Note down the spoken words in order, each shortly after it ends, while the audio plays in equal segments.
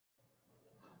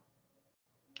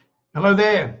Hello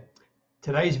there.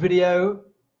 Today's video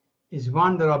is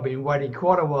one that I've been waiting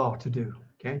quite a while to do.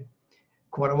 Okay,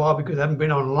 quite a while because I haven't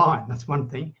been online. That's one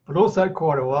thing, but also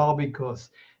quite a while because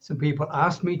some people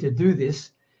asked me to do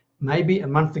this maybe a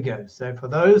month ago. So for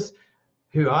those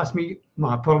who asked me,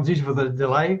 my apologies for the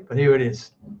delay, but here it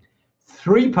is.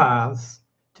 3 paths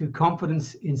to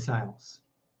confidence in sales.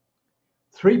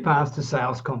 3 paths to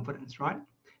sales confidence, right?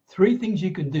 3 things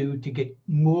you can do to get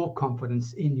more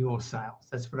confidence in your sales.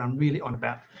 That's what I'm really on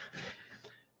about.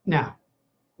 Now,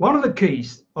 one of the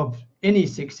keys of any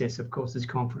success, of course, is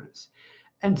confidence.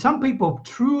 And some people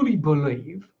truly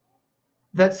believe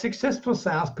that successful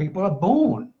salespeople are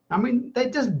born. I mean, they're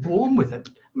just born with it.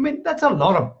 I mean, that's a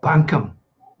lot of bunkum.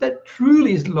 That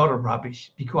truly is a lot of rubbish,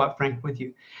 to be quite frank with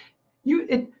you.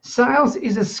 Sales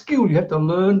is a skill you have to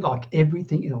learn like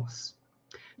everything else.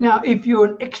 Now, if you're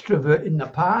an extrovert in the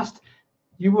past,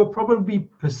 you will probably be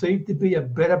perceived to be a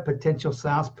better potential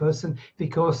salesperson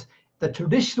because the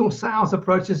traditional sales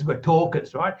approaches were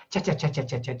talkers, right? Chat, chat, chat, chat,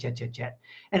 chat, chat, chat, chat, chat.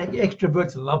 And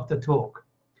extroverts love to talk.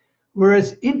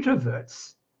 Whereas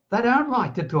introverts, they don't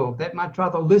like to talk. They'd much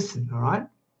rather listen, all right?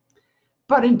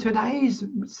 But in today's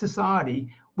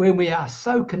society, where we are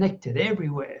so connected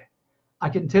everywhere, I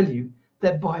can tell you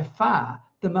that by far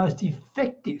the most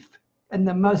effective and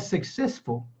the most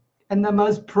successful and the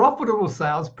most profitable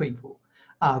salespeople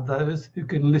are those who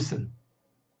can listen,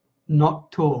 not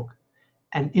talk.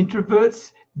 And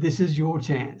introverts, this is your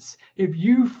chance. If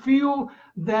you feel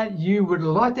that you would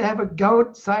like to have a go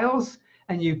at sales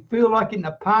and you feel like in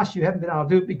the past you haven't been able to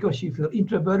do it because you feel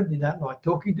introverted, you don't like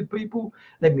talking to people,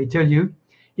 let me tell you,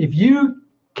 if you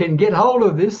can get hold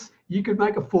of this, you could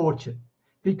make a fortune.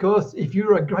 Because if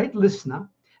you're a great listener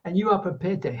and you are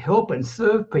prepared to help and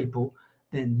serve people,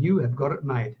 then you have got it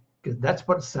made, because that's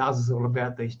what sales is all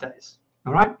about these days.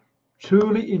 All right?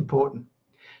 Truly important.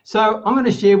 So I'm going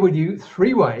to share with you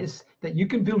 3 ways that you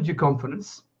can build your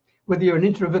confidence, whether you're an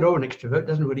introvert or an extrovert,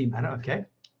 doesn't really matter, okay?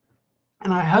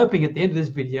 And I'm hoping at the end of this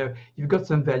video, you've got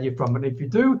some value from it. If you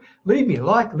do, leave me a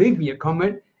like, leave me a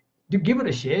comment, do give it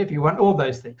a share if you want, all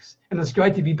those things. And it's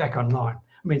great to be back online.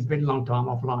 I mean, it's been a long time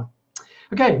offline.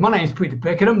 Okay, my name is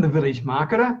Beckenham, the village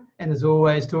marketer, and as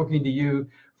always, talking to you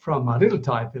from my little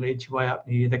Thai village way up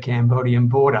near the Cambodian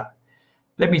border.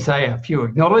 Let me say a few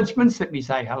acknowledgements. Let me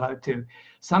say hello to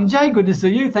Sanjay. Good to see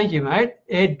you. Thank you, mate.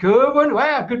 Ed Kerwin.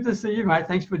 Wow, good to see you, mate.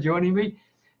 Thanks for joining me.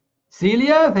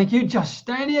 Celia, thank you. Josh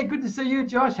Stania. Good to see you,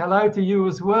 Josh. Hello to you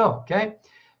as well. Okay.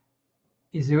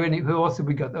 Is there who else have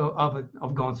we got?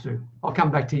 I've gone through. I'll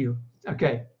come back to you.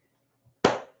 Okay.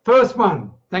 First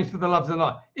one. Thanks for the loves a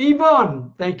lot.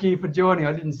 Yvonne, thank you for joining.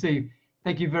 I didn't see you.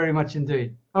 Thank you very much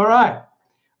indeed. All right.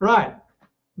 Right.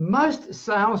 Most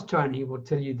sales training will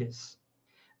tell you this,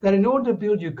 that in order to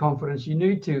build your confidence, you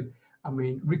need to,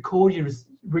 record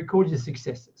your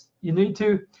successes. You need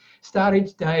to start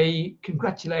each day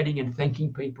congratulating and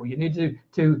thanking people. You need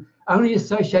to only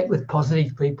associate with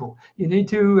positive people. You need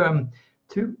to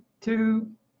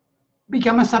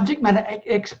become a subject matter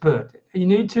expert. You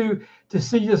need to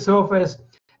see yourself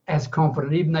as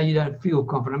confident, even though you don't feel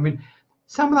confident. I mean,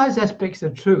 some of those aspects are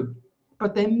true,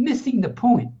 but they're missing the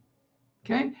point.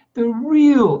 Okay, the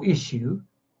real issue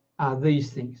are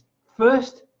these things.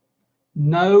 First,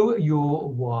 know your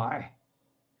why.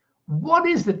 What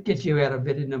is it that gets you out of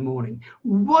bed in the morning?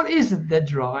 What is it that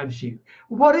drives you?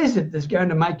 What is it that's going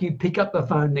to make you pick up the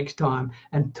phone next time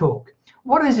and talk?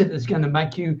 What is it that's going to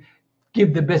make you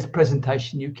give the best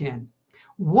presentation you can?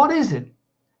 What is it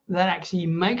that actually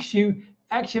makes you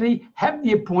actually have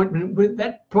the appointment with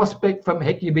that prospect from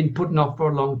heck you've been putting off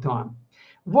for a long time?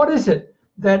 What is it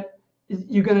that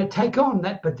you're going to take on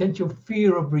that potential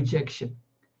fear of rejection?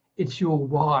 It's your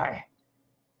why.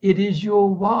 It is your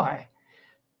why.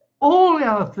 All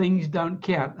other things don't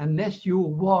count unless your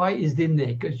why is in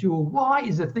there, because your why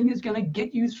is the thing that's going to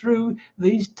get you through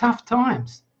these tough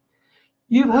times.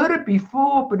 You've heard it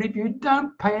before, but if you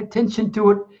don't pay attention to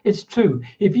it, it's true.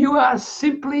 If you are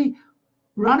simply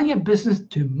running a business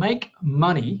to make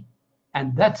money,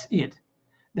 and that's it,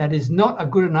 that is not a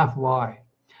good enough why.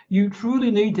 You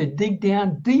truly need to dig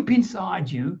down deep inside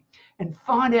you and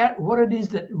find out what it is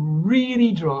that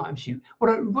really drives you,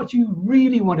 what you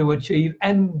really want to achieve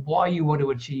and why you want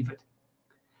to achieve it.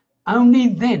 Only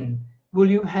then will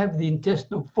you have the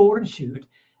intestinal fortitude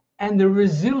and the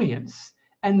resilience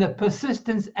and the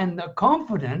persistence and the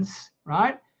confidence,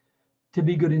 right, to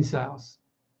be good in sales.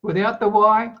 Without the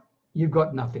why, you've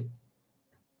got nothing.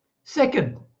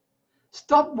 Second,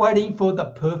 stop waiting for the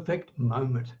perfect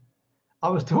moment. I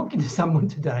was talking to someone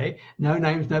today, no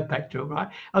names, no backdrop, right?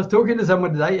 I was talking to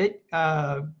someone today,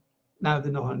 No,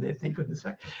 they're not on there, thank goodness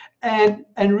sake. And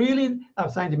really, they were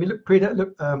saying to me, look, Peter,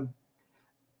 look,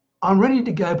 I'm ready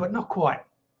to go, but not quite.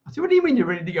 I said, what do you mean you're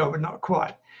ready to go, but not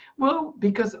quite? Well,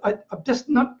 because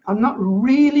I'm not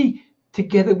really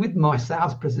together with my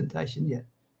sales presentation yet.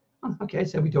 Oh, okay,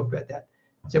 so we talked about that.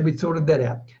 So we sorted that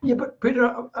out. Yeah, but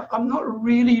Peter, I'm not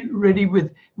really ready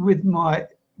with my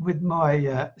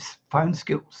phone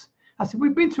skills. I said,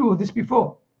 we've been through all this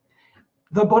before.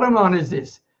 The bottom line is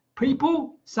this.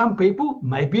 Some people,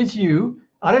 maybe it's you,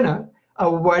 I don't know,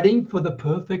 are waiting for the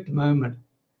perfect moment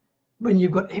when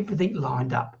you've got everything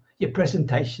lined up. Your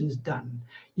presentation's done.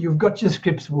 You've got your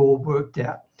scripts all worked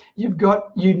out. You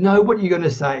know what you're going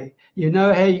to say. You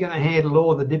know how you're going to handle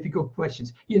all the difficult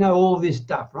questions. You know all this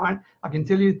stuff, right? I can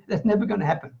tell you that's never going to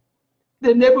happen.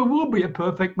 There never will be a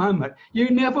perfect moment. You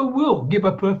never will give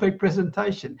a perfect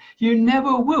presentation. You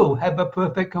never will have a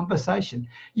perfect conversation.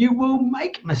 You will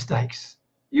make mistakes.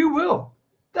 You will.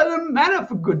 Doesn't matter,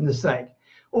 for goodness sake.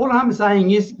 All I'm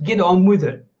saying is get on with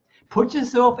it. Put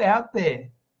yourself out there,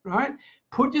 right?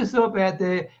 Put yourself out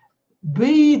there.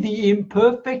 Be the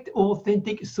imperfect,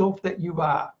 authentic self that you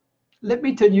are. Let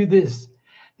me tell you this,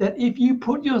 that if you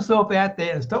put yourself out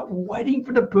there and stop waiting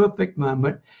for the perfect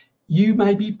moment, you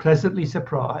may be pleasantly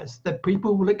surprised that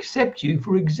people will accept you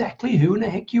for exactly who in the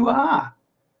heck you are.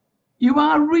 You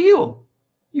are real.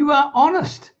 You are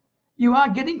honest. You are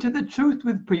getting to the truth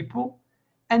with people,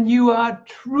 and you are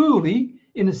truly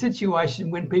in a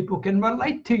situation when people can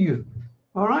relate to you.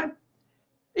 All right?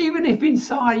 Even if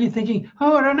inside you're thinking,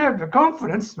 oh, I don't have the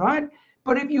confidence, right?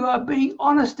 But if you are being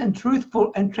honest and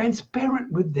truthful and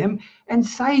transparent with them and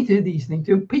say to these things,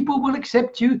 people will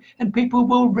accept you and people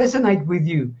will resonate with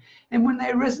you. And when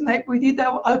they resonate with you,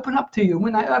 they'll open up to you.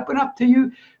 When they open up to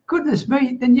you, goodness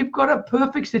me, then you've got a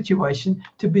perfect situation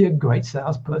to be a great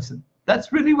salesperson.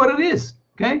 That's really what it is,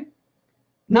 okay?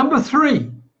 Number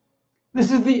 3,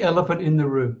 this is the elephant in the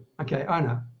room. Okay, I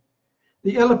know.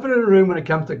 The elephant in the room when it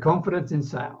comes to confidence in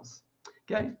sales.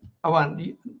 Okay,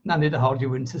 no need to hold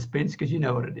you in suspense because you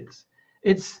know what it is.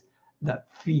 It's the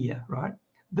fear, right?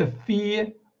 The fear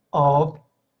of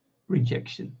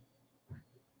rejection.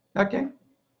 Okay,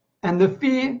 and the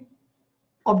fear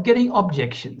of getting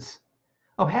objections,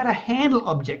 of how to handle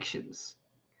objections.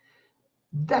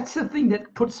 That's the thing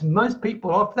that puts most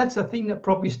people off. That's the thing that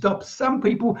probably stops some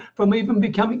people from even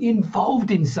becoming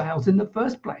involved in sales in the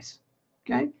first place.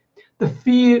 Okay, the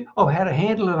fear of how to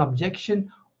handle an objection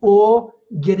or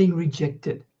getting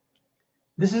rejected.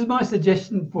 This is my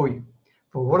suggestion for you.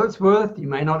 For what it's worth, you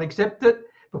may not accept it,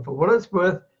 but for what it's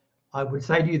worth, I would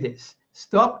say to you this: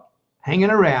 stop hanging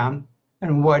around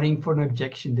and waiting for an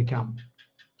objection to come.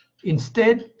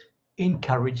 Instead,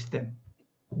 encourage them.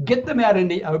 Get them out in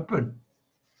the open.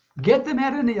 Get them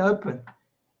out in the open.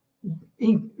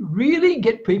 Really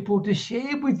get people to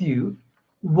share with you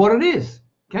what it is,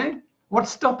 okay?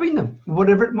 What's stopping them,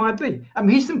 whatever it might be. I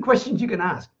mean, here's some questions you can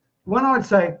ask. One, I'd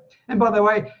say, and by the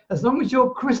way, as long as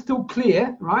you're crystal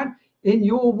clear, right, in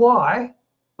your why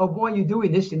of why you're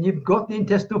doing this, and you've got the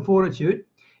intestinal fortitude,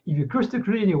 if you're crystal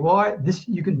clear in your why,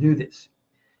 you can do this.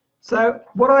 So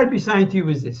what I'd be saying to you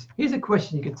is this. Here's a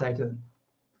question you could say to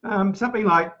them. Something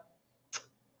like,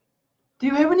 do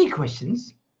you have any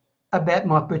questions about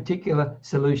my particular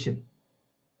solution?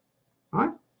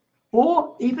 Right?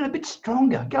 Or even a bit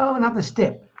stronger, go another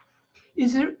step.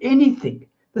 Is there anything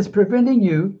that's preventing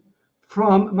you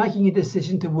from making a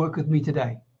decision to work with me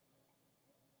today?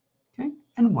 Okay,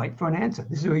 and wait for an answer.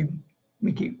 This is where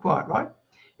we keep quiet, right?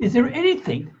 Is there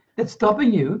anything that's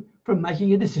stopping you from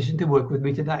making a decision to work with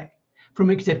me today? From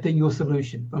accepting your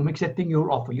solution, from accepting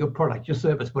your offer, your product, your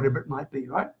service, whatever it might be,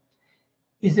 right?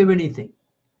 Is there anything?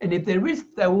 And if there is,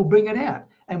 they will bring it out.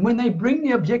 And when they bring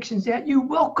the objections out, you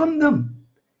welcome them.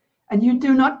 And you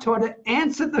do not try to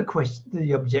answer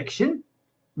the objection,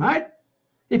 right?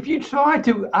 If you try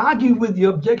to argue with the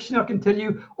objection, I can tell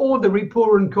you all the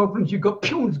rapport and confidence you've got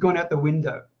has gone out the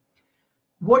window.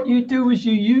 What you do is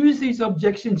you use these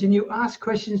objections and you ask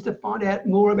questions to find out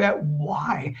more about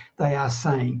why they are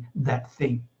saying that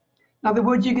thing. In other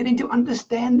words, you're getting to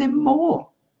understand them more.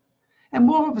 And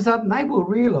all of a sudden, they will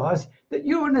realize that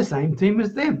you're in the same team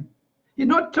as them. You're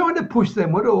not trying to push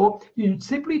them at all. You're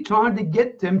simply trying to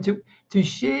get them to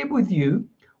share with you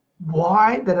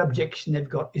why that objection they've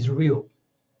got is real,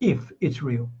 if it's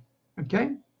real.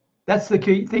 Okay? That's the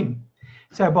key thing.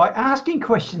 So by asking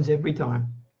questions every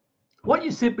time, what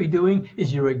you're simply doing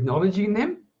is you're acknowledging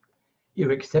them.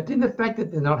 You're accepting the fact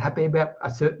that they're not happy about a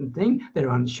certain thing. They're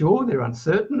unsure, they're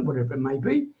uncertain, whatever it may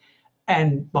be.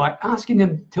 And by asking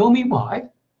them, tell me why,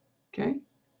 okay,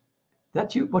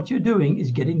 What you're doing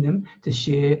is getting them to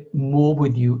share more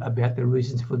with you about the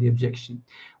reasons for the objection.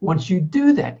 Once you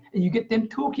do that and you get them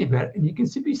talking about it, and you can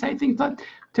simply say things like,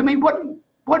 "To me,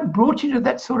 what brought you to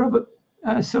that sort of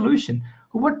a solution?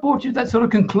 Or what brought you to that sort of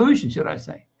conclusion, should I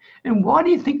say? And why do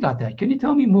you think like that? Can you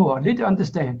tell me more? I need to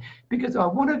understand, because I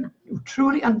want to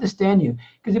truly understand you.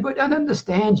 Because if I don't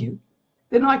understand you,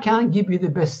 then I can't give you the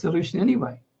best solution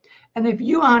anyway. And if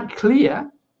you aren't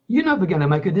clear, you're never going to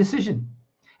make a decision.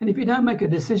 And if you don't make a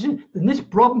decision, then this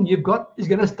problem you've got is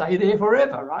going to stay there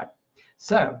forever, right?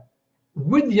 So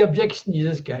with the objection you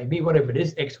just gave me, whatever it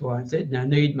is, X, Y, and Z, no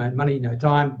need, no money, no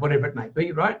time, whatever it may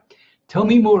be, right? Tell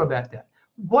me more about that.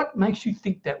 What makes you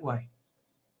think that way?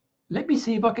 Let me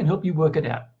see if I can help you work it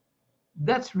out.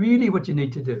 That's really what you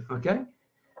need to do, okay?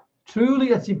 Truly,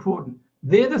 that's important.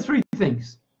 They're the three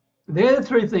things. They're the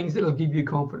three things that will give you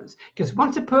confidence. Because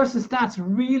once a person starts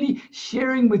really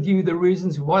sharing with you the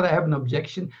reasons why they have an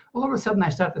objection, all of a sudden they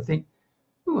start to think,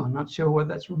 "Oh, I'm not sure whether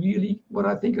that's really what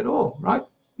I think at all," right?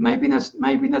 Maybe that's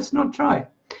not right.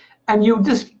 And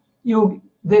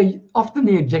often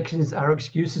the objections are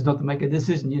excuses not to make a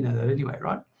decision. You know that anyway,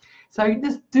 right? So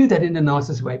just do that in the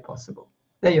nicest way possible.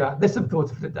 There you are. There's some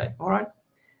thoughts for today. All right.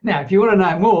 Now, if you want to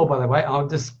know more, by the way, I'll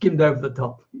just skimmed over the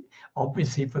top.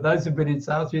 Obviously, for those who've been in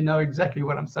sales, you know exactly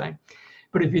what I'm saying.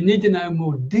 But if you need to know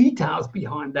more details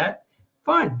behind that,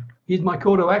 fine. Here's my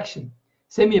call to action.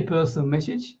 Send me a personal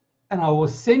message and I will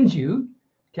send you,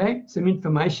 okay, some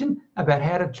information about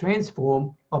how to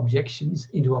transform objections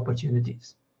into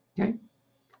opportunities. Okay.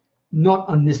 Not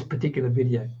on this particular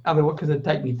video, otherwise, because it'd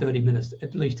take me 30 minutes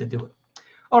at least to do it.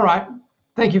 All right.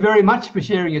 Thank you very much for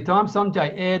sharing your time,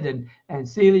 Sanjay, Ed, and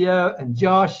Celio, and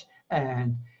Josh,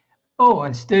 and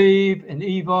Steve, and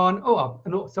Yvonne.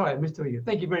 Sorry, I missed all you.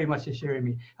 Thank you very much for sharing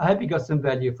me. I hope you got some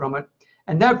value from it.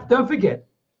 And don't forget,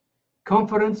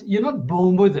 confidence, you're not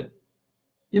born with it.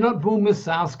 You're not born with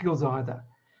sales skills either.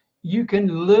 You can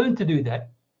learn to do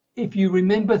that if you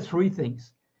remember three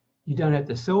things. You don't have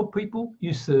to sell people,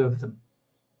 you serve them,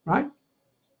 right?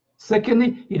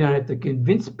 Secondly, you don't have to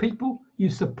convince people, you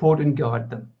support and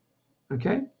guide them,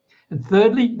 okay? And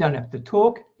thirdly, you don't have to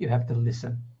talk, you have to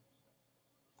listen.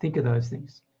 Think of those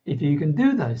things. If you can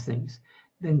do those things,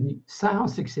 then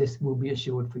sales success will be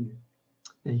assured for you.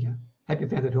 There you go. Hope you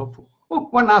found it helpful. Oh,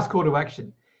 one last call to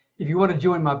action. If you want to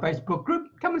join my Facebook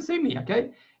group, come and see me,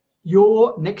 okay?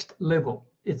 Your Next Level.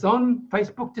 It's on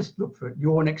Facebook, just look for it,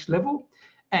 Your Next Level,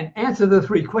 and answer the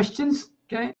 3 questions,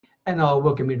 okay? And I'll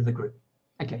welcome you to the group.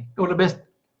 Okay, all the best.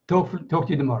 Talk to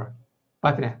you tomorrow.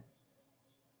 Bye for now.